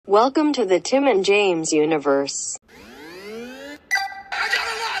Welcome to the Tim and James universe.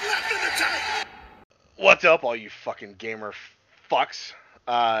 What's up, all you fucking gamer fucks?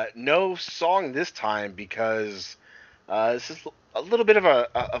 No song this time because this is a little bit of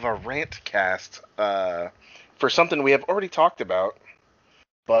a rant cast for something we have already talked about,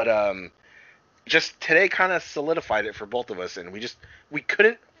 but just today kind of solidified it for both of us, and we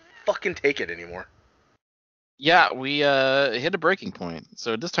couldn't fucking take it anymore. Yeah, we hit a breaking point.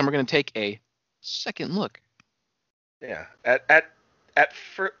 So this time we're going to take a second look. Yeah,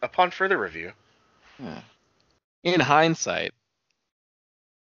 upon further review. Yeah. In hindsight.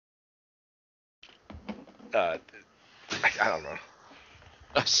 I don't know.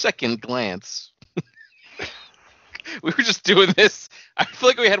 A second glance. We were just doing this. I feel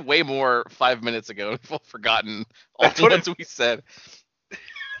like we had way more 5 minutes ago. We've forgotten all the ones we said.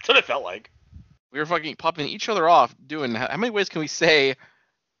 That's what it felt like. We were fucking popping each other off doing, how many ways can we say,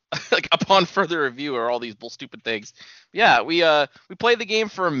 like, upon further review or all these stupid things. Yeah, we played the game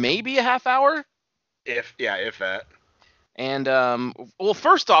for maybe a half hour. If that. And, well,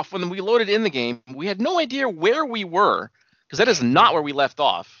 first off, when we loaded in the game, we had no idea where we were, because that is not where we left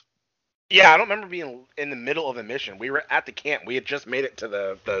off. Yeah, I don't remember being in the middle of a mission. We were at the camp. We had just made it to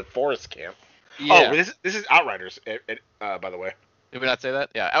the forest camp. Yeah. Oh, this is Outriders, by the way. Did we not say that?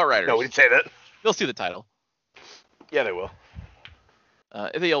 Yeah, Outriders. No, we didn't say that. They'll see the title. Yeah, they will.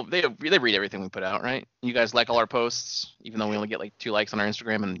 They read everything we put out, right? You guys like all our posts, even though we only get like 2 likes on our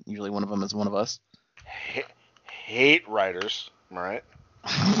Instagram, and usually one of them is one of us. Hate writers, am I right?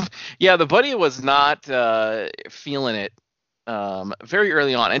 Yeah, the buddy was not feeling it very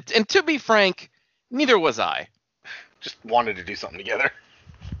early on, and to be frank, neither was I. Just wanted to do something together.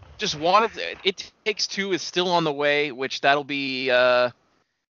 Just wanted to, It Takes Two is still on the way, which that'll be.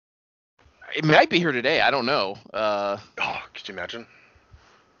 It might be here today. I don't know. Could you imagine?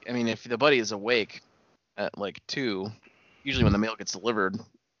 I mean, if the buddy is awake at like 2, usually when the mail gets delivered,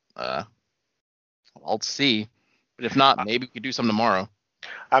 I'll see. But if not, maybe we could do some tomorrow.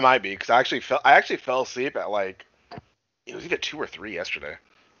 I might be, because I actually fell asleep at like, it was either 2 or 3 yesterday.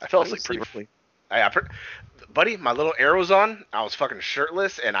 I fell asleep pretty early. Buddy, my little arrow was on. I was fucking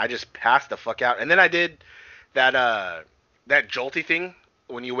shirtless, and I just passed the fuck out. And then I did that jolty thing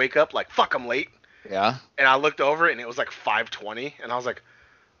when you wake up, like, fuck, I'm late. Yeah. And I looked over, and it was like 5:20, and I was like,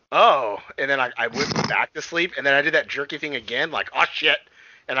 oh. And then I went back to sleep, and then I did that jerky thing again, like, oh shit.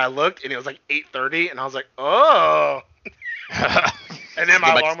 And I looked, and it was like 8:30, and I was like, oh. And then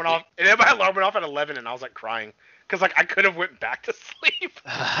my alarm went off. At 11, and I was like crying because like I could have went back to sleep.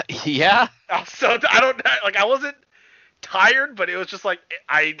 Yeah. I wasn't tired, but it was just like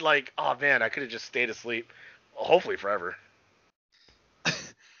oh man, I could have just stayed asleep, hopefully forever.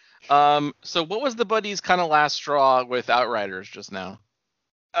 So what was the buddy's kind of last straw with Outriders just now?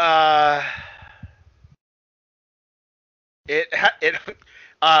 Yeah.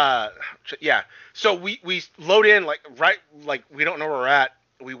 So we load in like we don't know where we're at.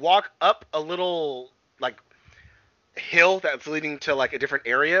 We walk up a little like hill that's leading to like a different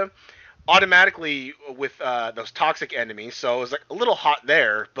area, automatically with those toxic enemies. So it was like a little hot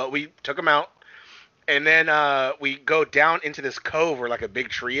there, but we took them out, and then we go down into this cove where like a big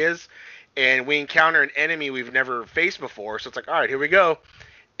tree is, and we encounter an enemy we've never faced before. So it's like, all right, here we go.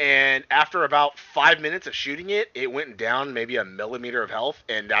 And after about 5 minutes of shooting it, it went down maybe a millimeter of health,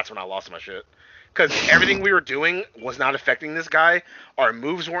 and that's when I lost my shit. Because everything we were doing was not affecting this guy. Our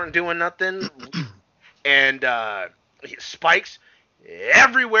moves weren't doing nothing. And spikes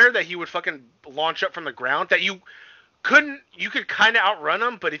everywhere that he would fucking launch up from the ground that you could kind of outrun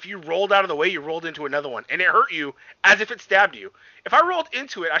him, but if you rolled out of the way, you rolled into another one. And it hurt you as if it stabbed you. If I rolled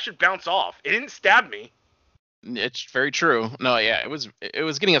into it, I should bounce off. It didn't stab me. It's very true. No, yeah, it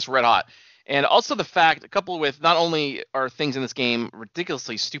was getting us red hot. And also the fact, coupled with not only are things in this game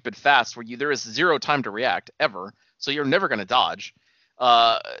ridiculously stupid fast, where there is 0 time to react ever, so you're never going to dodge.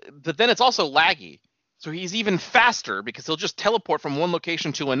 But then it's also laggy. So he's even faster because he'll just teleport from one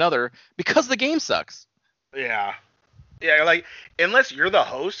location to another because the game sucks. Yeah. Yeah, like, unless you're the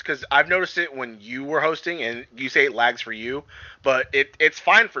host, because I've noticed it when you were hosting, and you say it lags for you, but it's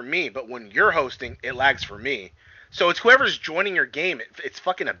fine for me, but when you're hosting, it lags for me. So it's whoever's joining your game, it's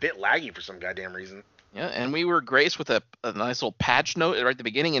fucking a bit laggy for some goddamn reason. Yeah, and we were graced with a nice little patch note right at the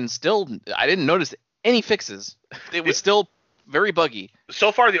beginning, and still, I didn't notice any fixes. It was still very buggy.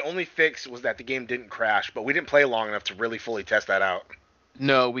 So far, the only fix was that the game didn't crash, but we didn't play long enough to really fully test that out.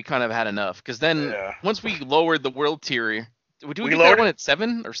 No, we kind of had enough, because then once we lowered the world tier, did we get lowered that one at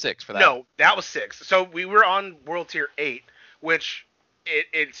 7 or 6 for that? No, that was 6. So we were on world tier 8, which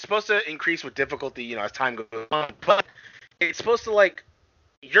it's supposed to increase with difficulty, as time goes on, but it's supposed to like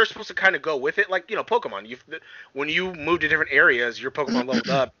you're supposed to kind of go with it, like Pokemon. When you move to different areas, your Pokemon leveled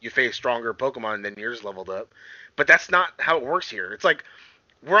up. You face stronger Pokemon, and then yours leveled up. But that's not how it works here. It's like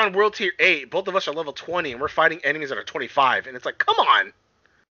we're on World Tier 8. Both of us are level 20, and we're fighting enemies that are 25. And it's like, come on.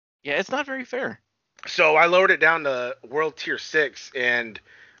 Yeah, it's not very fair. So I lowered it down to World Tier 6, and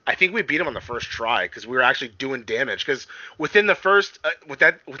I think we beat him on the first try because we were actually doing damage. Because within the first,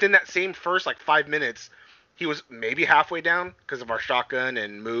 within that same first like 5 minutes, he was maybe halfway down because of our shotgun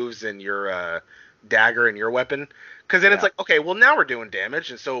and moves and your dagger and your weapon. Because then it's like, okay, well now we're doing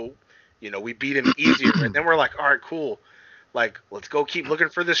damage, and so we beat him easier. And then we're like, all right, cool. Like, let's go keep looking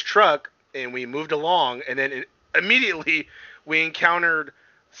for this truck. And we moved along, and then immediately we encountered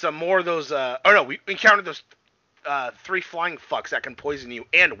some more of those. We encountered those 3 flying fucks that can poison you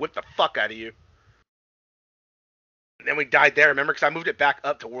and whip the fuck out of you. And then we died there, remember? Because I moved it back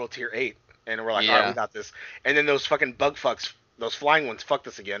up to World Tier 8. And we're like, all right, we got this. And then those fucking bug fucks, those flying ones, fucked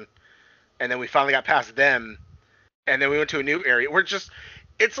us again. And then we finally got past them. And then we went to a new area.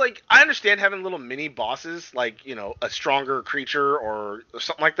 It's like, I understand having little mini bosses, like, a stronger creature or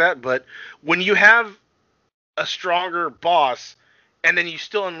something like that. But when you have a stronger boss and then you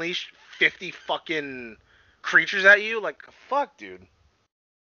still unleash 50 fucking creatures at you, like, fuck, dude.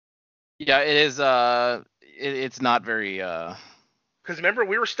 Yeah, it is, it's not very, Because remember,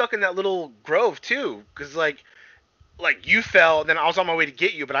 we were stuck in that little grove, too. Because, like you fell, and then I was on my way to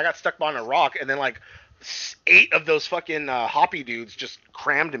get you, but I got stuck behind a rock, and then, 8 of those fucking hoppy dudes just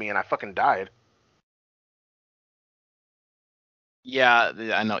crammed me, and I fucking died. Yeah,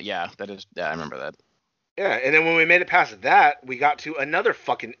 I know. Yeah, I remember that. Yeah, and then when we made it past that, we got to another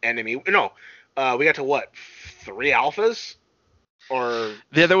fucking enemy. No, we got to what? 3 alphas? Or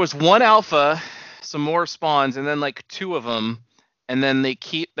there was 1 alpha, some more spawns, and then 2 of them, and then they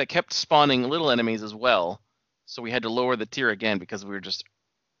kept spawning little enemies as well. So we had to lower the tier again because we were just.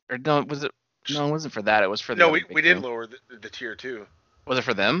 Or no, was it? No, it wasn't for that. It was for the. No, we did lower the tier too. Was it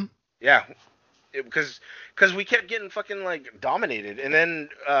for them? Yeah, because we kept getting fucking dominated, and then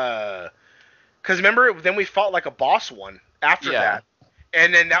because remember, then we fought a boss one after that,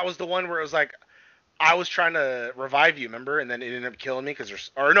 and then that was the one where it was like I was trying to revive you, remember, and then it ended up killing me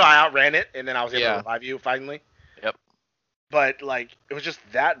I outran it, and then I was able to revive you finally. Yep. But it was just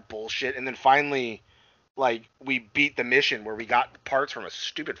that bullshit, and then finally. We beat the mission where we got parts from a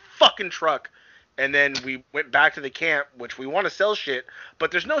stupid fucking truck, and then we went back to the camp, which we want to sell shit, but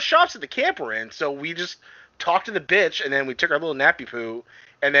there's no shops at the camp we're in, so we just talked to the bitch, and then we took our little nappy poo,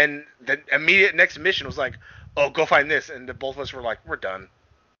 and then the immediate next mission was like, oh, go find this, and both of us were like, we're done.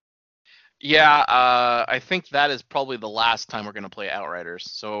 Yeah, I think that is probably the last time we're going to play Outriders,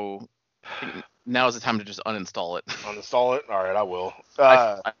 so now is the time to just uninstall it. Uninstall it? Alright, I will.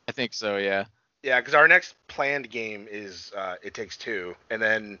 I think so, yeah. Yeah, because our next planned game is It Takes Two, and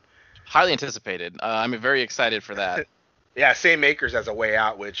then highly anticipated. I'm very excited for that. Yeah, same makers as A Way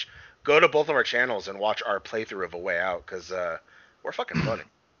Out. Which go to both of our channels and watch our playthrough of A Way Out because we're fucking funny.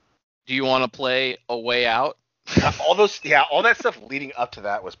 Do you want to play A Way Out? all that stuff leading up to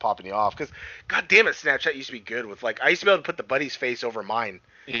that was popping you off because, god damn it, Snapchat used to be good with I used to be able to put the buddy's face over mine.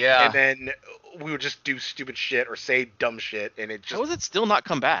 Yeah. And then we would just do stupid shit or say dumb shit, and it just. How does it still not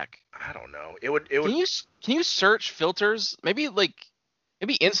come back? I don't know. It would. Can you search filters? Maybe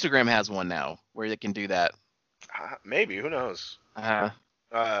Instagram has one now where they can do that. Maybe, who knows? Or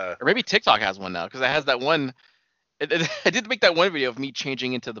maybe TikTok has one now because it has that one. I did make that one video of me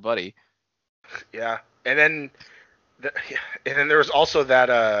changing into the buddy. Yeah, and then there was also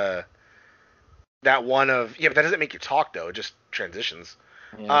that one of but that doesn't make you talk though. It just transitions.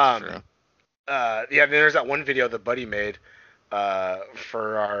 Yeah, that's true. Then there's that one video the buddy made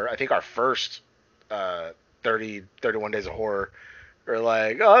for our first 31 Days of Horror. We're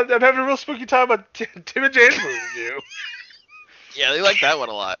like, oh, I'm having a real spooky time on Tim and James movie review. Yeah, they like that one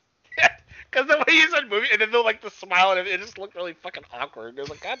a lot. Yeah, because the way he said movie, and then they'll the smile, and it just looked really fucking awkward. It was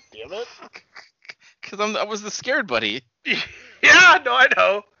like, god damn it. Because I was the scared buddy. Yeah, no, I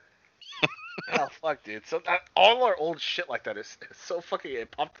know. Oh fuck, dude. So all our old shit like that is so fucking. It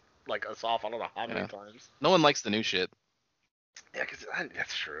popped us off. I don't know how many times. No one likes the new shit. Yeah, because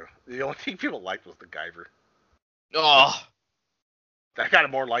that's true. The only thing people liked was the Guyver. Oh, that got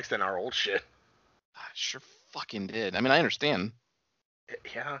more likes than our old shit. I sure fucking did. I mean, I understand.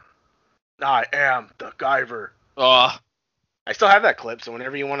 Yeah. I am the Guyver. Oh. I still have that clip, so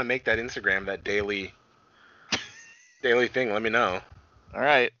whenever you want to make that Instagram, that daily thing, let me know. All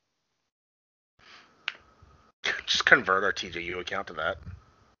right. Just convert our TJU account to that.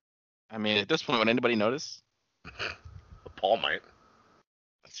 I mean, at this point, would anybody notice? Paul might.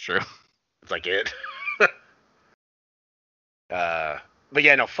 That's true. It's like it. But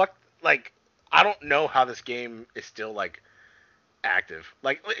yeah, no, fuck. Like, I don't know how this game is still like active.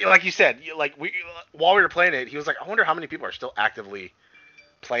 Like you said, like we while we were playing it, he was like, I wonder how many people are still actively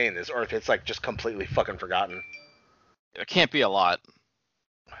playing this, or if it's like just completely fucking forgotten. It can't be a lot.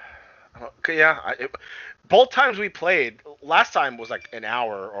 Okay, yeah. Both times we played, last time was like an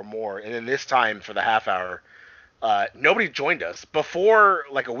hour or more, and then this time for the half hour, nobody joined us. Before,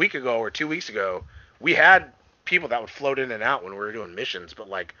 like a week ago or 2 weeks ago, we had people that would float in and out when we were doing missions, but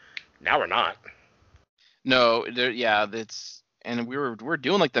like now we're not. No, yeah, it's and we're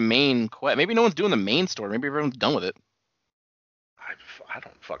doing like the main quest. Maybe no one's doing the main story. Maybe everyone's done with it. I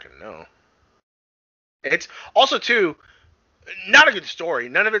don't fucking know. It's also too not a good story.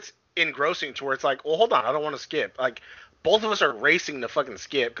 None of it's engrossing to where it's like, well, hold on, I don't want to skip. Like both of us are racing to fucking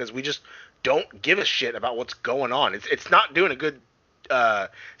skip because we just don't give a shit about what's going on. It's not doing a good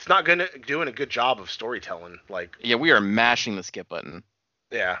it's not gonna doing a good job of storytelling. Like Yeah, we are mashing the skip button.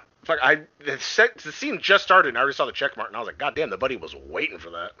 yeah, fuck. The scene just started and I already saw the check mark and I was like, God damn, the buddy was waiting for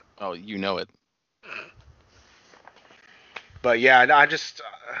that. Oh, you know it. But yeah, I just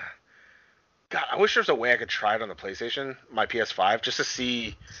God, I wish there was a way I could try it on the PlayStation, my PS5, just to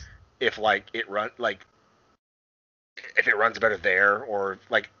see if like it if it runs better there or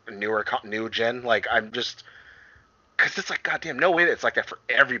like new gen. Like I'm just because it's like goddamn no way that it's like that for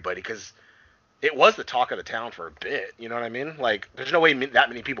everybody because it was the talk of the town for a bit. You know what I mean? Like there's no way that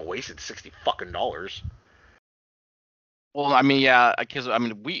many people wasted $60. Well, I mean, yeah, because I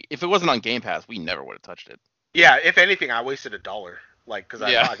mean, if it wasn't on Game Pass, we never would have touched it. Yeah, if anything, I wasted $1. Like because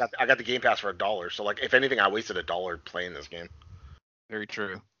Yeah. I got the Game Pass for $1. So like if anything, I wasted $1 playing this game. Very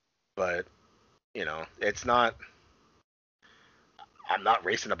true. But you know, it's not. I'm not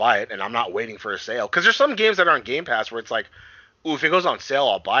racing to buy it, and I'm not waiting for a sale. Because there's some games that are on Game Pass where it's like, ooh, if it goes on sale,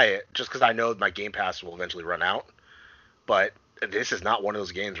 I'll buy it, just because I know my Game Pass will eventually run out. But this is not one of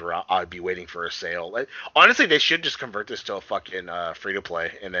those games where I'd be waiting for a sale. Like, honestly, they should just convert this to a fucking free to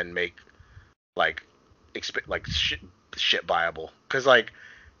play, and then make like shit buyable. Because like,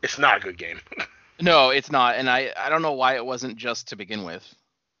 it's not a good game. No, it's not, and I don't know why it wasn't just to begin with.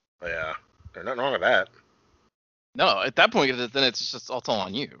 Yeah, there's nothing wrong with that. No, at that point, then it's just all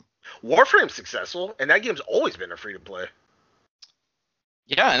on you. Warframe's successful, and that game's always been a free to play.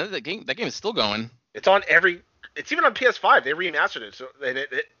 Yeah, and that game is still going. It's on every. It's even on PS5. They remastered it, so and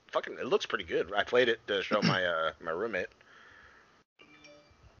it fucking it looks pretty good. I played it to show my my roommate.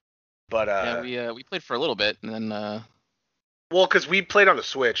 But yeah, we played for a little bit, and then well, because we played on the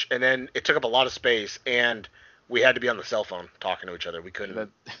Switch, and then it took up a lot of space, and we had to be on the cell phone talking to each other. We couldn't.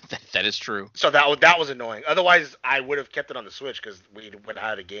 That is true. So that was annoying. Otherwise, I would have kept it on the Switch because we would have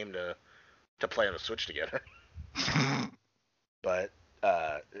had a game to play on the Switch together. But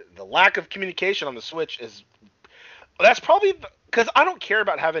the lack of communication on the Switch is that's probably because I don't care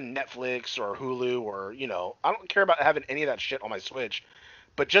about having Netflix or Hulu or I don't care about having any of that shit on my Switch.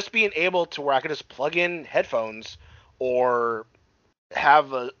 But just being able to where I could just plug in headphones or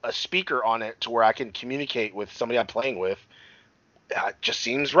have a speaker on it to where I can communicate with somebody I'm playing with, just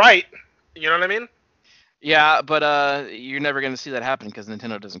seems right. You know what I mean? Yeah, but you're never going to see that happen because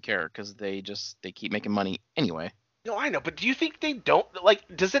Nintendo doesn't care because they keep making money anyway. No, I know, but do you think they don't like?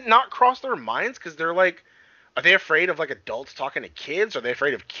 Does it not cross their minds? Because they're like, are they afraid of like adults talking to kids? Are they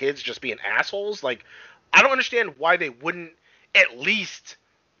afraid of kids just being assholes? Like, I don't understand why they wouldn't at least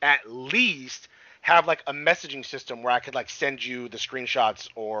have like a messaging system where I could like send you the screenshots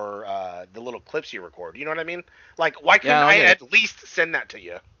or the little clips you record. You know what I mean? Like, why couldn't I at least send that to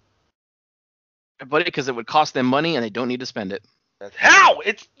you? But because it would cost them money and they don't need to spend it. How?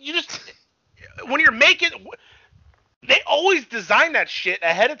 It's you just when you're making. They always design that shit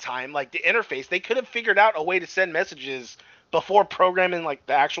ahead of time, like the interface. They could have figured out a way to send messages before programming like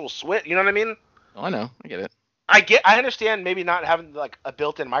the actual Switch. You know what I mean? Oh, I know. I get it. I understand maybe not having like a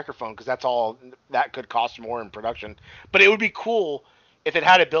built-in microphone because that could cost more in production. But it would be cool if it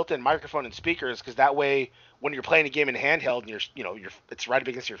had a built-in microphone and speakers because that way when you're playing a game in handheld and you're it's right up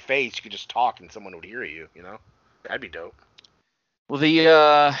against your face, you could just talk and someone would hear you. You know, that'd be dope. Well,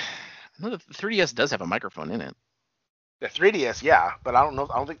 the 3DS does have a microphone in it. The 3DS, yeah, but I don't know.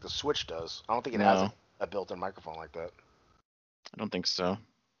 I don't think the Switch does. I don't think it has a built-in microphone like that. I don't think so.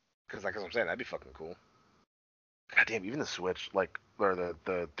 Because, like I'm saying, that'd be fucking cool. God damn, even the Switch, like, or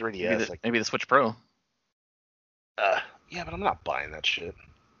the 3DS, maybe the Switch Pro. Yeah, but I'm not buying that shit.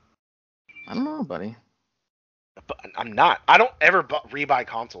 I don't know, buddy. But I'm not. I don't ever rebuy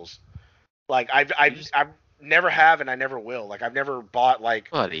consoles. Like I've never have and I never will. Like I've never bought like.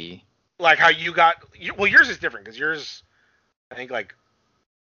 Buddy. Like how you got. Well, yours is different because yours. I think like.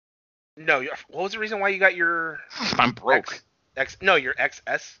 No, what was the reason why you got your? I'm broke. No, your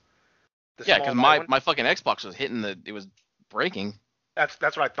XS. The Yeah, small because light one. my fucking Xbox was it was breaking. That's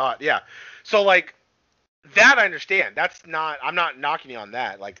what I thought. Yeah. So like that I understand. I'm not knocking you on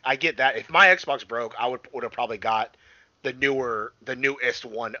that. Like I get that. If my Xbox broke, I would have probably got the newest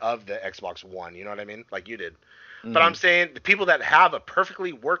one of the Xbox One. You know what I mean? Like you did. But I'm Mhm. saying the people that have a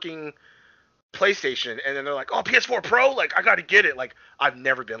perfectly working PlayStation and then they're like, oh, PS4 Pro, like I got to get it. Like I've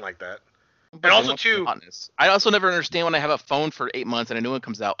never been like that. And But then also what's the too, hotness? I also never understand when I have a phone for 8 months and a new one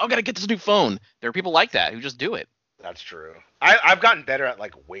comes out. Oh, I gotta get this new phone. There are people like that who just do it. that's true. I've gotten better at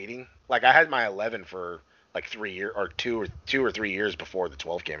like waiting. Like I had my 11 for like 3 years or 2 or 3 years before the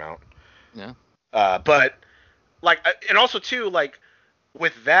 12 came out. Yeah. But like, and also too, like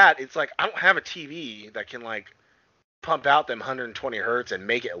with that, it's like I don't have a TV that can like pump out them 120 hertz and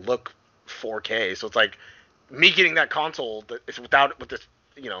make it look 4K. So it's like me getting that console that is with this,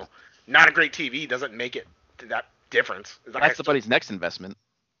 you know, not a great TV doesn't make it that difference. It's like That's the buddy's next investment.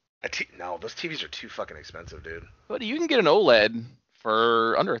 no, those TVs are too fucking expensive, dude. But you can get an OLED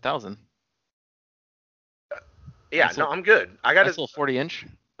for under 1,000. Yeah, Nice no, little, I'm good. nice little 40-inch.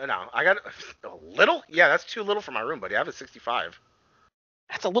 No, I got a little. Yeah, that's too little for my room, buddy. I have a 65.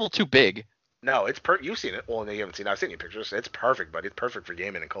 That's a little too big. No, it's you've seen it. Well, no, you haven't seen it. I've seen your pictures. It's perfect, buddy. It's perfect for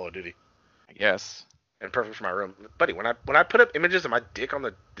gaming and Call of Duty. I guess. And perfect for my room, buddy. When I put up images of my dick on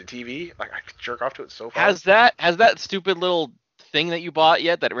the TV, like I could jerk off to it so fast. Has that stupid little thing that you bought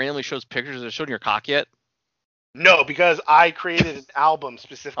yet that randomly shows pictures of showing your cock yet? No, because I created an album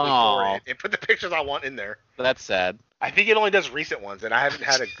specifically for Aw. it and put the pictures I want in there. That's sad. I think it only does recent ones, and I haven't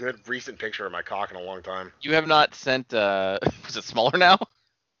had a good recent picture of my cock in a long time. You have not sent. Was it smaller now?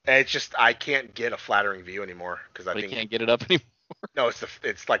 And it's just I can't get a flattering view anymore because I We think can't get it up anymore. no,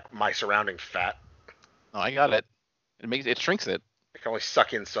 it's like my surrounding fat. Oh, I got it. It shrinks it. I can only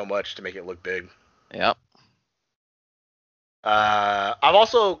suck in so much to make it look big. Yep. I've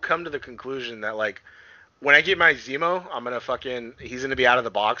also come to the conclusion that like when I get my Zemo, he's gonna be out of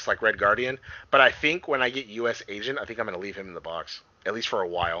the box like Red Guardian. But I think when I get U.S. Agent, I think I'm gonna leave him in the box at least for a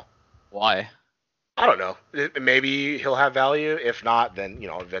while. Why? I don't know. Maybe he'll have value. If not, then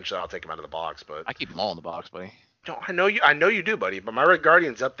eventually I'll take him out of the box. But I keep them all in the box, buddy. no, I know you do, buddy. But my Red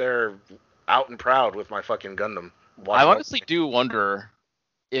Guardian's up there, out and proud with my fucking Gundam. I honestly do wonder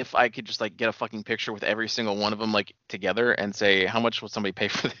if I could just like get a fucking picture with every single one of them like together and say how much would somebody pay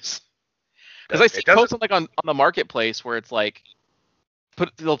for this? Because I see posts like on the marketplace where it's like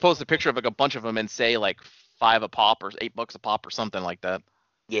they'll post a picture of like a bunch of them and say like $5 a pop or $8 a pop or something like that.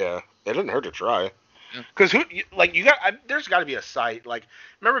 Yeah, it doesn't hurt to try. Yeah. Because there's got to be a site like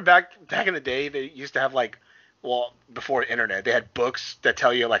remember back in the day they used to have like before internet they had books that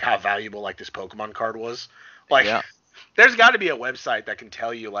tell you like how valuable like this Pokemon card was. Like Yeah. there's got to be a website that can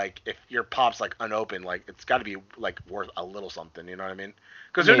tell you like if your pop's like unopened, like it's got to be like worth a little something. You know what I mean?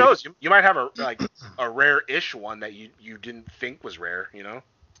 Because who knows? You might have a rare-ish one that you didn't think was rare. You know?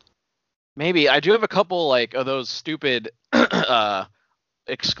 Maybe I do have a couple like of those stupid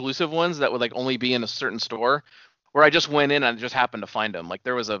exclusive ones that would like only be in a certain store where I just went in and I just happened to find them. Like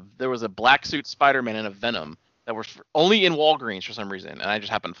there was a black suit Spider-Man and a Venom that were only in Walgreens for some reason, and I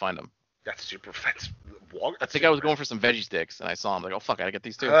just happened to find them. That's super. I think I was going for some veggie sticks and I saw them. Like, oh fuck, I gotta get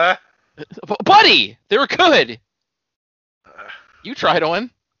these too. Buddy, they were good. You tried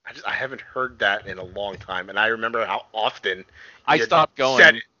one. I haven't heard that in a long time, and I remember how often I stopped going.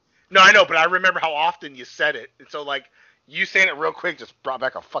 Said it. No, I know, but I remember how often you said it, and so like you saying it real quick just brought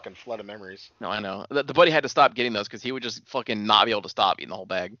back a fucking flood of memories. No, I know. The buddy had to stop getting those because he would just fucking not be able to stop eating the whole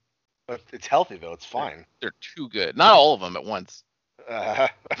bag. But it's healthy though; it's fine. They're too good. Not all of them at once. Uh,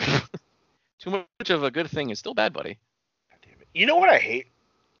 Too much of a good thing is still bad, buddy. you know what I hate?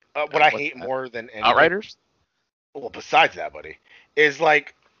 What I hate more than anything, Outriders? well, besides that, buddy, is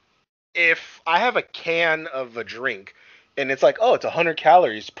like if I have a can of a drink and it's like, oh, it's 100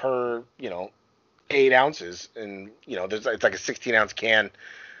 calories per, 8 ounces, and it's like a 16-ounce can.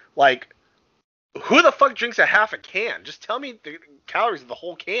 Like, who the fuck drinks a half a can? Just tell me the calories of the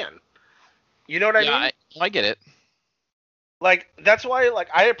whole can. You know what I mean? I get it. Like, that's why, like,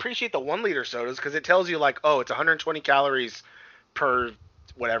 I appreciate the 1-liter sodas because it tells you, like, oh, it's 120 calories per,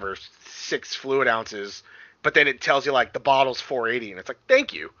 whatever, 6 fluid ounces. But then it tells you, like, the bottle's 480. And it's like,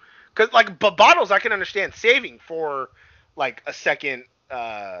 thank you. Because, like, bottles I can understand saving for, like, a second,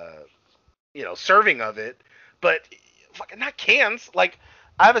 serving of it. But, fucking, not cans. Like,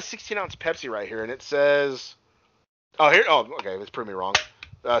 I have a 16-ounce Pepsi right here, and it says... okay, it's proving me wrong.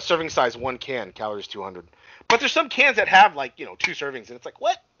 Serving size 1 can, calories 200. But there's some cans that have like 2 servings, and it's like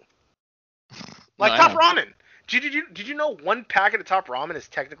what? Like Top Ramen. Did you know 1 packet of Top Ramen is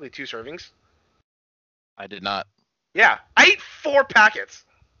technically 2 servings? I did not. Yeah, I ate 4 packets.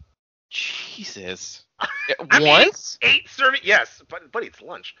 Jesus. I'm Once? eating 8 serving. Yes, but buddy, it's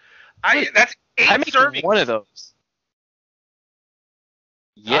lunch. Wait, That's 8 I make servings. one of those.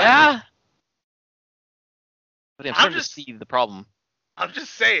 Huh? Yeah. But I'm I'm starting to just, see the problem. I'm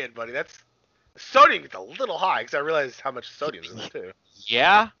just saying, buddy. That's sodium gets a little high because I realized how much sodium's in there too.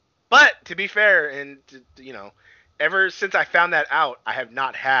 Yeah. But to be fair, and you know, ever since I found that out, I have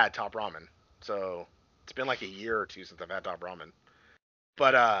not had top ramen. So it's been like a year or two since I've had top ramen.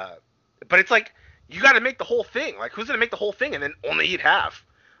 But it's like you got to make the whole thing. Like who's gonna make the whole thing and then only eat half?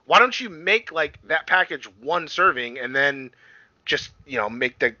 Why don't you make like that package 1 serving and then just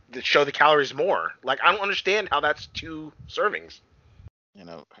make the show the calories more? Like I don't understand how that's 2 servings. You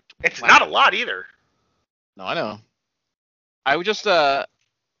know. It's not a lot either. No, I know. I was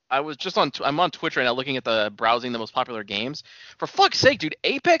just I'm on Twitch right now looking at the browsing the most popular games. For fuck's sake, dude,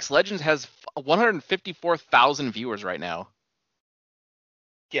 Apex Legends has 154,000 viewers right now.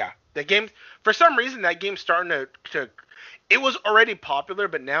 Yeah, the game, for some reason, that game's starting to it was already popular,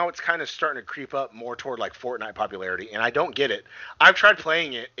 but now it's kind of starting to creep up more toward like Fortnite popularity, and I don't get it. I've tried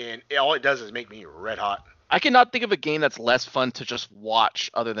playing it, and all it does is make me red hot. I cannot think of a game that's less fun to just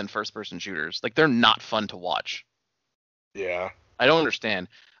watch other than first-person shooters. Like, they're not fun to watch. Yeah. I don't understand.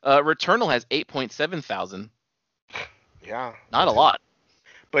 Returnal has 8.7 thousand. Yeah. Not a lot.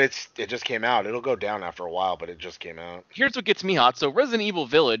 But it just came out. It'll go down after a while, but it just came out. Here's what gets me hot. So Resident Evil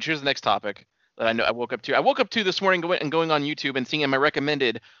Village, here's the next topic that I know I woke up to. I woke up to this morning going on YouTube and seeing in my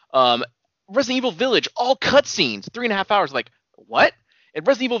recommended Resident Evil Village, all cutscenes, 3.5 hours. Like, what? And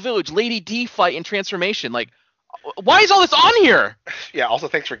Resident Evil Village, Lady D fight and transformation. Like, why is all this on here? Yeah, also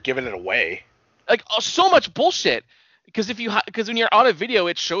thanks for giving it away. Like, so much bullshit. Because when you're on a video,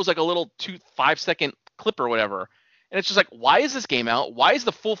 it shows like a little 5-second clip or whatever. And it's just like, why is this game out? Why is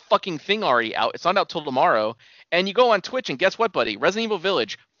the full fucking thing already out? It's not out till tomorrow. And you go on Twitch, and guess what, buddy? Resident Evil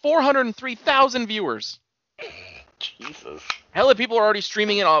Village, 403,000 viewers. Jesus. Hell, people are already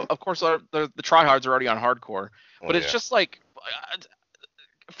streaming it. Of course, the tryhards are already on hardcore. But it's just like,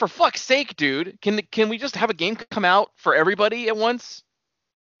 for fuck's sake, dude. Can we just have a game come out for everybody at once?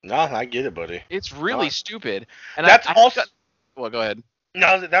 No, I get it, buddy. It's really stupid. And that's also. Well, go ahead.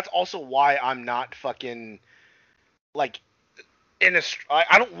 No, that's also why I'm not fucking like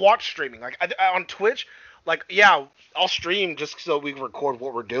I don't watch streaming. Like on Twitch, like yeah, I'll stream just so we can record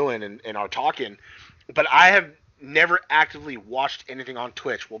what we're doing and are talking. But I have never actively watched anything on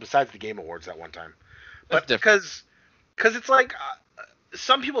Twitch. Well, besides the Game Awards that one time. But because it's like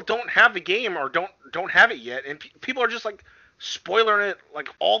some people don't have the game or don't have it yet, and people are just like spoiling it like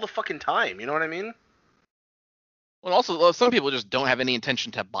all the fucking time. You know what I mean? Well, also some people just don't have any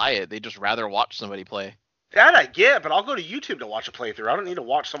intention to buy it. They just rather watch somebody play. That I get, but I'll go to YouTube to watch a playthrough. I don't need to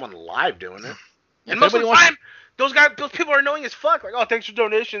watch someone live doing it. Yeah, and most of the time, those people are annoying as fuck. Like, oh, thanks for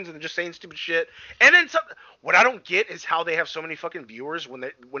donations, and they're just saying stupid shit. And then what I don't get is how they have so many fucking viewers when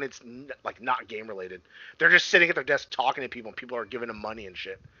it's like not game related. They're just sitting at their desk talking to people, and people are giving them money and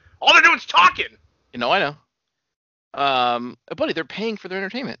shit. All they're doing is talking. I know. Buddy, they're paying for their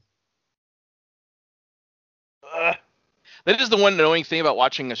entertainment. That is the one annoying thing about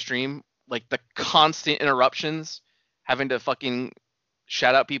watching a stream. Like the constant interruptions, having to fucking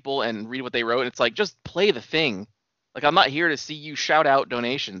shout out people and read what they wrote. It's like, just play the thing. Like, I'm not here to see you shout out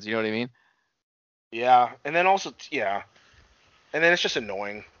donations. You know what I mean? Yeah, and then also, and then it's just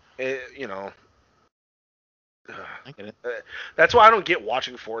annoying. I get it. That's why I don't get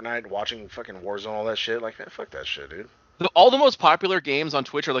watching Fortnite, watching fucking Warzone, all that shit. Like, fuck that shit, dude. All the most popular games on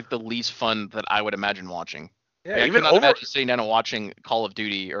Twitch are like the least fun that I would imagine watching. Yeah, like, even I cannot imagine sitting down and watching Call of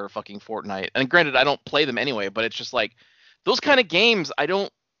Duty or fucking Fortnite. And granted, I don't play them anyway, but it's just like those kind of games. I don't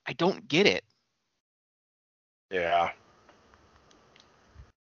get it. Yeah.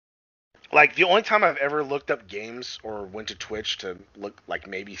 Like the only time I've ever looked up games or went to Twitch to look like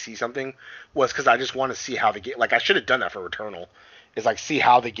maybe see something was because I just want to see how the game. Like I should have done that for Returnal, is like see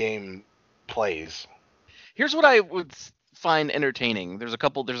how the game plays. Here's what I would find entertaining. There's a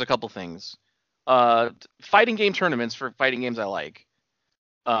couple things. Fighting game tournaments for fighting games I like.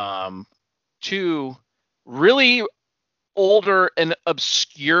 2 really older and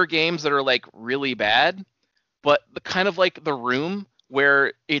obscure games that are like really bad, but the kind of like The Room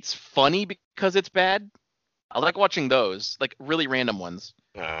where it's funny because it's bad. I like watching those, like really random ones.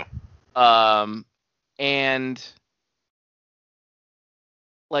 Yeah. And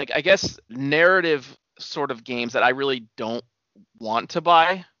like I guess narrative sort of games that I really don't want to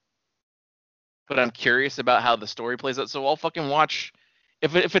buy, but I'm curious about how the story plays out. So I'll fucking watch.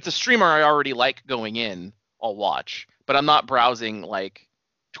 If it's a streamer I already like going in, I'll watch. But I'm not browsing like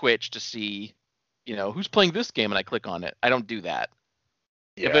Twitch to see, who's playing this game, and I click on it. I don't do that.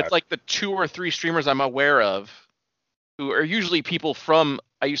 If Yeah. it's like the 2 or 3 streamers I'm aware of, who are usually people from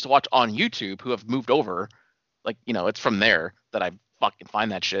I used to watch on YouTube who have moved over, like, it's from there that I fucking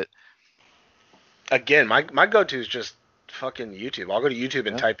find that shit. Again, my go-to is just fucking YouTube. I'll go to YouTube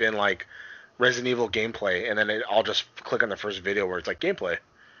and type in like Resident Evil gameplay, and then I'll just click on the first video where it's like gameplay.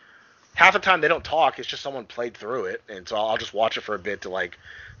 Half the time they don't talk; it's just someone played through it, and so I'll just watch it for a bit to like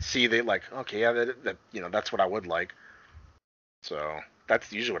see like, okay, yeah, that that's what I would like. So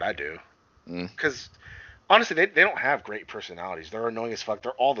that's usually what I do. Because honestly, they don't have great personalities. They're annoying as fuck.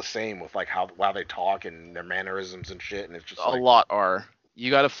 They're all the same with like how they talk and their mannerisms and shit, and it's just a lot are. You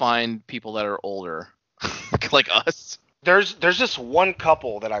got to find people that are older, like us. There's this one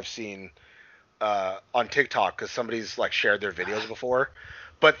couple that I've seen on TikTok because somebody's like shared their videos before,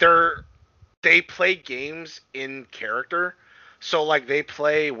 but they play games in character. So like they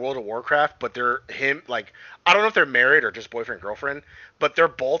play World of Warcraft, but they're like I don't know if they're married or just boyfriend girlfriend, but they're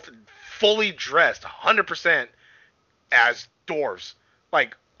both fully dressed 100% as dwarves,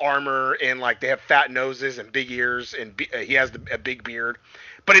 like armor, and like they have fat noses and big ears, and he has a big beard.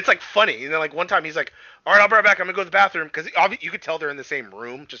 But it's like funny, and then like one time he's like, "All right, I'll be right back. I'm gonna go to the bathroom," because you could tell they're in the same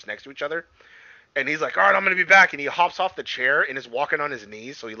room, just next to each other. And he's like, "All right, I'm gonna be back," and he hops off the chair and is walking on his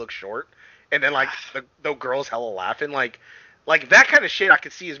knees, so he looks short. And then like the girl's hella laughing, like that kind of shit I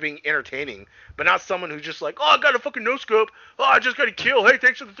could see as being entertaining, but not someone who's just like, "Oh, I got a fucking no scope. Oh, I just got a kill. Hey,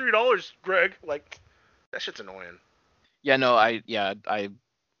 thanks for the $3, Greg." Like that shit's annoying. Yeah, no,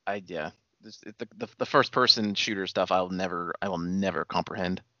 the first person shooter stuff I will never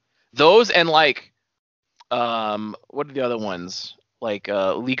comprehend. Those and like what are the other ones? Like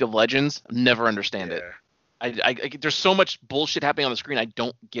League of Legends, never understand it. I there's so much bullshit happening on the screen, I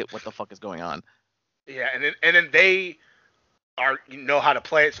don't get what the fuck is going on. Yeah, and then they know how to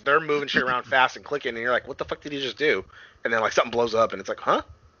play it, so they're moving shit around fast and clicking, and you're like, what the fuck did he just do? And then like something blows up, and it's like, huh?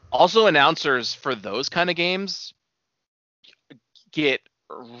 Also, announcers for those kind of games get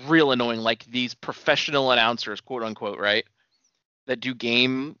real annoying, like these professional announcers, quote unquote, right? That do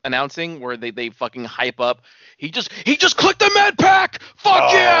game announcing where they fucking hype up. He just clicked the med pack.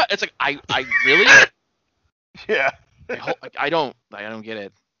 Fuck yeah! It's like I really. Yeah. I don't get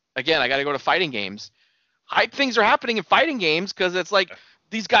it. Again, I got to go to fighting games. Hype things are happening in fighting games because it's like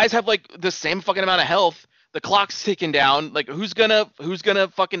these guys have like the same fucking amount of health. The clock's ticking down. Like who's gonna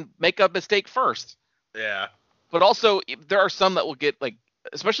fucking make a mistake first? Yeah. But also there are some that will get like,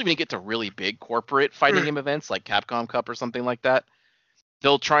 especially when you get to really big corporate fighting game events like Capcom Cup or something like that.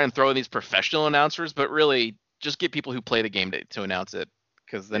 They'll try and throw in these professional announcers, but really just get people who play the game to announce it,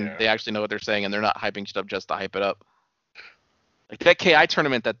 because then they actually know what they're saying and they're not hyping shit up just to hype it up. Like that KI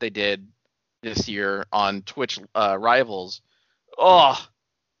tournament that they did this year on Twitch Rivals. Oh,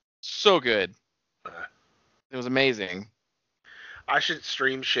 so good. It was amazing. I should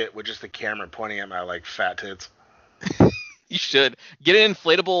stream shit with just the camera pointing at my like fat tits. You should get an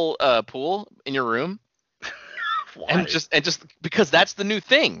inflatable pool in your room. Why? And just because that's the new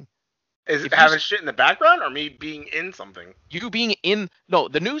thing. Is it having shit in the background or me being in something? You being in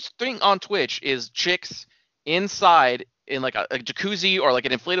the new thing on Twitch is chicks inside in like a jacuzzi or like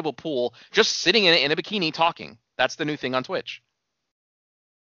an inflatable pool, just sitting in a bikini talking. That's the new thing on Twitch.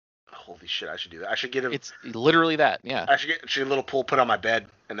 Holy shit, I should do that. I should get It's literally that, yeah. I should get a little pool put on my bed,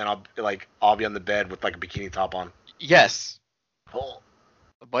 and then I'll be on the bed with like a bikini top on. Yes. Oh.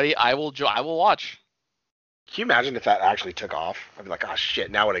 Buddy, I will watch. Can you imagine if that actually took off? I'd be like, oh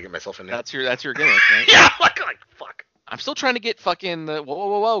shit, now what do I get myself in there? That's your gimmick, right? Yeah, like fuck. I'm still trying to get fucking the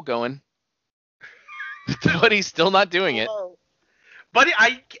whoa going. But he's still not doing it. Buddy,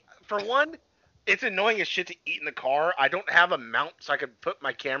 for one, it's annoying as shit to eat in the car. I don't have a mount so I could put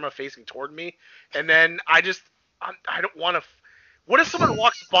my camera facing toward me. And then I don't want to. What if someone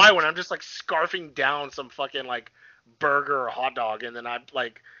walks by when I'm just like scarfing down some fucking like burger or hot dog, and then I'm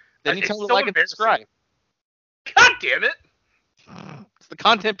like, then you tell them to like and subscribe. God damn it! It's the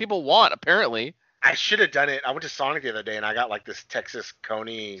content people want, apparently. I should have done it. I went to Sonic the other day and I got like this Texas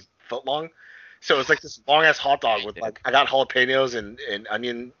Coney footlong. So it was like this long ass hot dog with like I got jalapenos and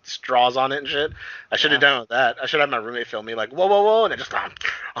onion straws on it and shit. I should have done it with that. I should have my roommate film me like whoa, and I just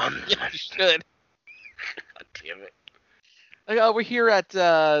yeah, you should. God damn it. Like, we're here at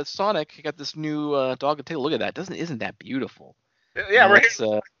Sonic. I got this new dog. Take a look at that. Isn't that beautiful? Yeah, we're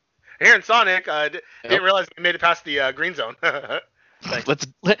here in Sonic. Didn't realize we made it past the green zone.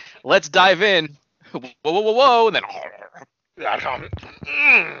 Let's dive in. Whoa, and then.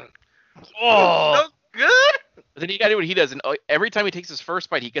 Oh, so good. But then you gotta do what he does, and every time he takes his first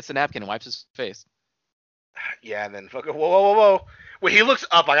bite, he gets a napkin and wipes his face. Yeah, and then fucking whoa. Wait, he looks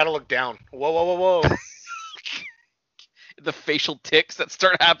up. I gotta look down. Whoa. The facial tics that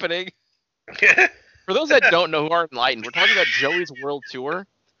start happening. I For those that don't know who aren't enlightened, we're talking about Joey's World Tour.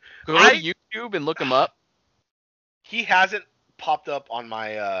 Go to YouTube and look him up. He hasn't popped up on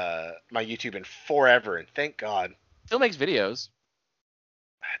my my YouTube in forever, and thank God. Still makes videos.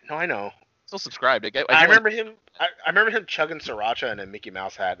 No, I know. Still subscribed. I remember him. I remember him chugging sriracha in a Mickey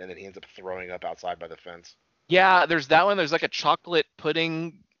Mouse hat, and then he ends up throwing up outside by the fence. Yeah, there's that one. There's like a chocolate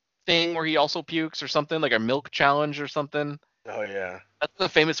pudding thing where he also pukes or something, like a milk challenge or something. Oh yeah. That's the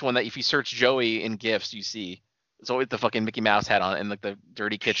famous one that if you search Joey in GIFs, you see. It's always the fucking Mickey Mouse hat on and like the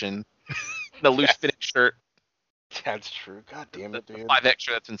dirty kitchen, the loose fitting shirt, That's true. God damn it, the dude. 5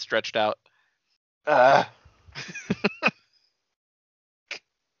 extra that's been stretched out. It's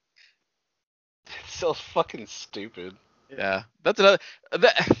so fucking stupid. Yeah, that's another.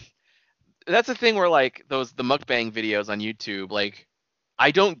 That's a thing where like the mukbang videos on YouTube, like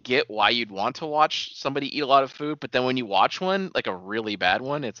I don't get why you'd want to watch somebody eat a lot of food, but then when you watch one, like a really bad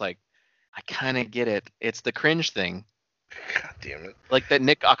one, it's like I kind of get it. It's the cringe thing, God damn it. like that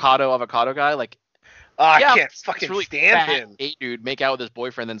Nick avocado guy. Like, Oh, I yeah, can't it's fucking really stand fat him. gay dude make out with his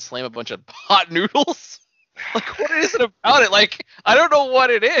boyfriend, then slam a bunch of hot noodles. Like, what is it about it? Like, I don't know what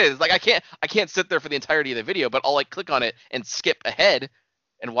it is. Like, I can't sit there for the entirety of the video, but I'll like click on it and skip ahead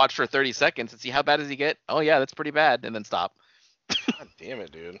and watch for 30 seconds and see how bad does he get. Oh yeah, that's pretty bad, and then stop. God damn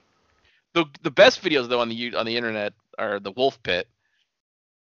it, dude. The best videos though on the internet are the Wolf Pit,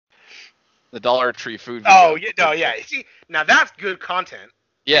 the Dollar Tree food video. Oh yeah, no, yeah. See, now that's good content.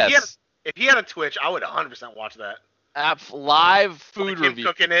 Yes. If he had a Twitch, I would 100% watch that. Live food Like him review.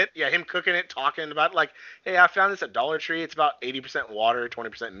 cooking it. Yeah, him cooking it, talking about like, hey, I found this at Dollar Tree. It's about 80% water,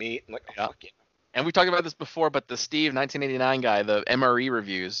 20% meat. I'm like, oh, Yeah. fuck yeah. And we talked about this before, but the Steve 1989 guy, the MRE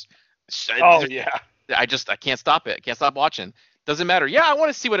reviews. Oh yeah. I can't stop it. I can't stop watching. Doesn't matter. Yeah, I want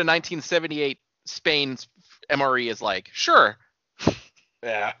to see what a 1978 Spain's MRE is like. Sure.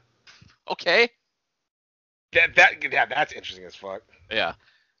 Yeah. Okay. That's interesting as fuck. Yeah.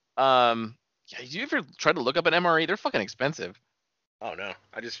 Yeah, did you ever try to look up an MRE? They're fucking expensive. Oh no.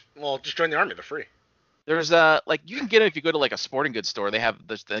 just join the army. They're free. There's like you can get it if you go to like a sporting goods store. They have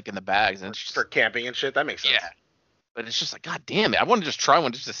this like in the bags and it's just, For camping and shit. That makes sense. yeah. But it's just like, god damn it. I want to just try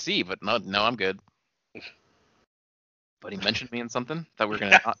one just to see, but no, I'm good. But he mentioned me in something that we were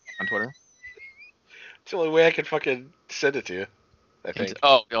gonna on Twitter. It's the only way I can fucking send it to you. I think.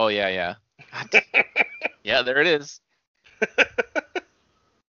 Oh yeah. Yeah, there it is.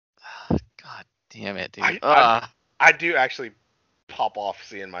 God damn it, dude. I do actually pop off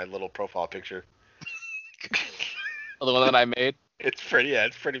seeing my little profile picture. The one that I made. It's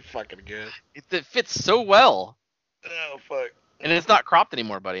pretty fucking good. It fits so well. Oh fuck. And it's not cropped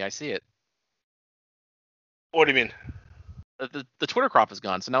anymore, buddy. I see it. What do you mean? The Twitter crop is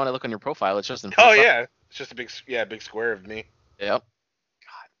gone, so now when I look on your profile, it's just in Oh full size. yeah, it's just a big square of me. Yep.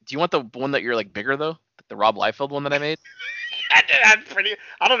 God. Do you want the one that you're like bigger though? Like the Rob Liefeld one that I made? That's pretty.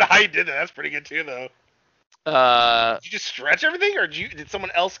 I don't know how you did that. That's pretty good too, though. Did you just stretch everything, or did someone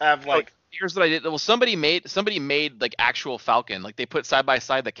else have like? Here's what I did. Well, somebody made like actual Falcon. Like they put side by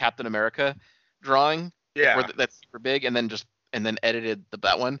side the Captain America drawing. Yeah. Where that's super big, and then edited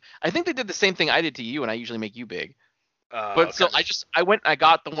that one. I think they did the same thing I did to you, and I usually make you big. But okay. so I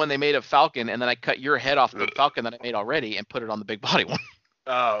got the one they made of Falcon, and then I cut your head off the Falcon that I made already and put it on the big body one.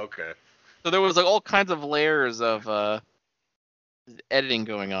 Oh, okay. So there was like all kinds of layers of editing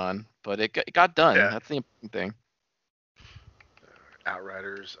going on, but it got done. Yeah. That's the important thing.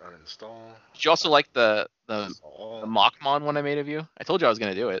 Outriders uninstall. Did you also like the Install. Mockmon one I made of you? I told you I was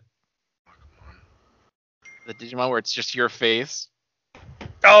gonna do it. The Digimon where it's just your face.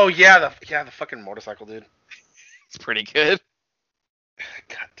 Oh yeah, the fucking motorcycle dude. It's pretty good.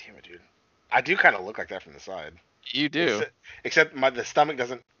 God damn it, dude. I do kind of look like that from the side. You do. Except the stomach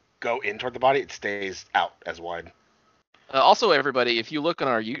doesn't go in toward the body; it stays out as wide. Also, everybody, if you look on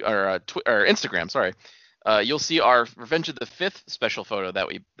our Instagram, sorry, you'll see our Revenge of the Fifth special photo that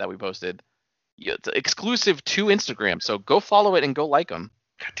we posted. It's exclusive to Instagram, so go follow it and go like them.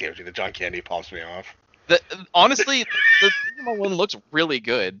 God damn it, dude, the John Candy pops me off. Honestly, the Digimon one looks really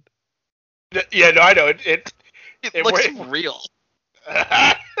good. Yeah, no, I know it looks real.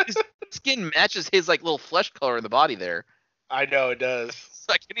 His skin matches his like little flesh color in the body there. I know it does.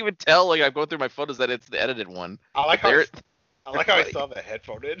 So I can't even tell. Like I'm going through my photos that it's the edited one. I like how I saw the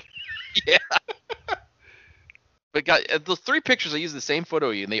headphone in. Yeah. But God, those 3 pictures I use the same photo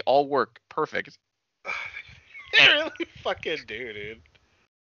of you, and they all work perfect. They really fucking do, dude.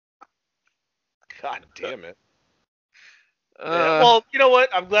 God damn it. Yeah, well, you know what?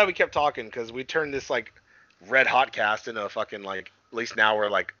 I'm glad we kept talking because we turned this like red hot cast into a fucking like. At least now we're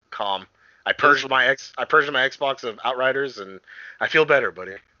like calm. I purged my Xbox of Outriders, and I feel better,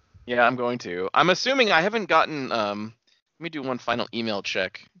 buddy. Yeah, I'm going to. I'm assuming I haven't gotten. Let me do one final email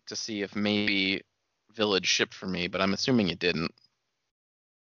check to see if maybe Village shipped for me, but I'm assuming it didn't.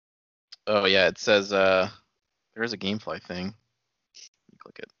 Oh yeah, it says there is a GameFly thing. Let me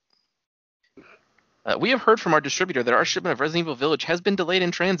click it. We have heard from our distributor that our shipment of Resident Evil Village has been delayed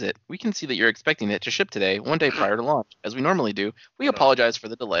in transit. We can see that you're expecting it to ship today, one day prior to launch, as we normally do. We apologize for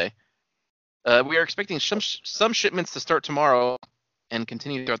the delay. We are expecting some shipments to start tomorrow and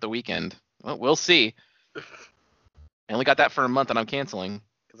continue throughout the weekend. Well, we'll see. I only got that for a month, and I'm canceling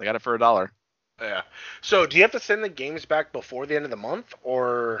because I got it for $1. Yeah. So, do you have to send the games back before the end of the month,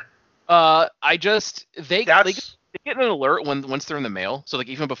 or? They get an alert once they're in the mail. So like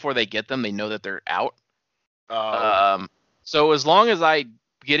even before they get them, they know that they're out. So as long as I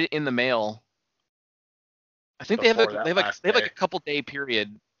get it in the mail, I think they have like a couple day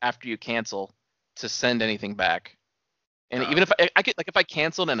period after you cancel to send anything back. And even if I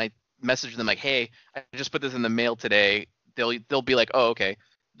canceled and I message them like, hey, I just put this in the mail today, they'll be like, oh, okay.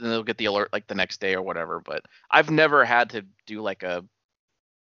 Then they'll get the alert like the next day or whatever. But I've never had to do like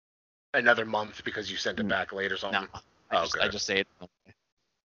another month because you sent it back late or something. No, I just say it.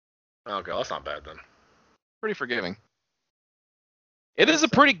 Okay, that's not bad then. Pretty forgiving. It is a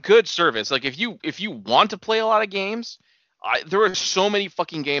pretty good service. Like if you want to play a lot of games, there were so many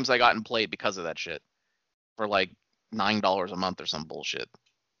fucking games I got and played because of that shit for like $9 a month or some bullshit.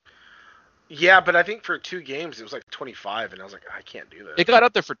 Yeah, but I think for 2 games it was like 25, and I was like, I can't do that. It got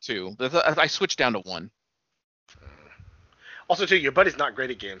up there for 2. I switched down to 1. Also, too, your buddy's not great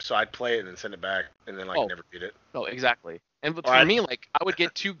at games, so I'd play it and then send it back, and then never beat it. Oh, exactly. And for me, like I would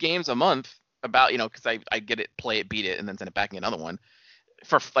get 2 games a month about because I get it, play it, beat it, and then send it back in another one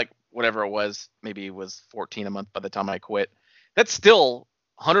for like whatever it was. Maybe it was $14 a month by the time I quit. That's still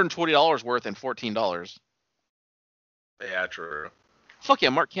 $120 worth and $14. Yeah, true. Fuck yeah,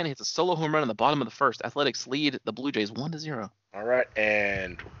 Mark Cannon hits a solo home run in the bottom of the first. Athletics lead the Blue Jays 1-0. All right,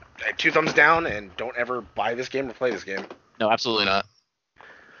 and 2 thumbs down, and don't ever buy this game or play this game. No, absolutely not.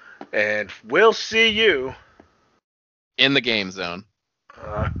 And we'll see you in the game zone.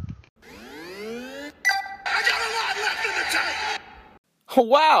 I got a lot left in the tank.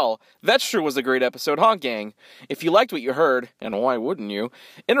 Wow, that sure was a great episode, huh, gang? If you liked what you heard, and why wouldn't you,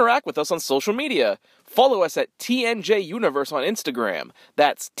 interact with us on social media. Follow us at TNJ Universe on Instagram.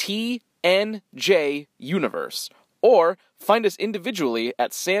 That's TNJ Universe. Or find us individually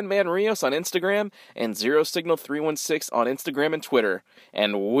at Sandman Rios on Instagram and Zero Signal 316 on Instagram and Twitter.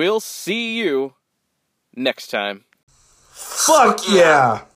 And we'll see you next time. Fuck yeah!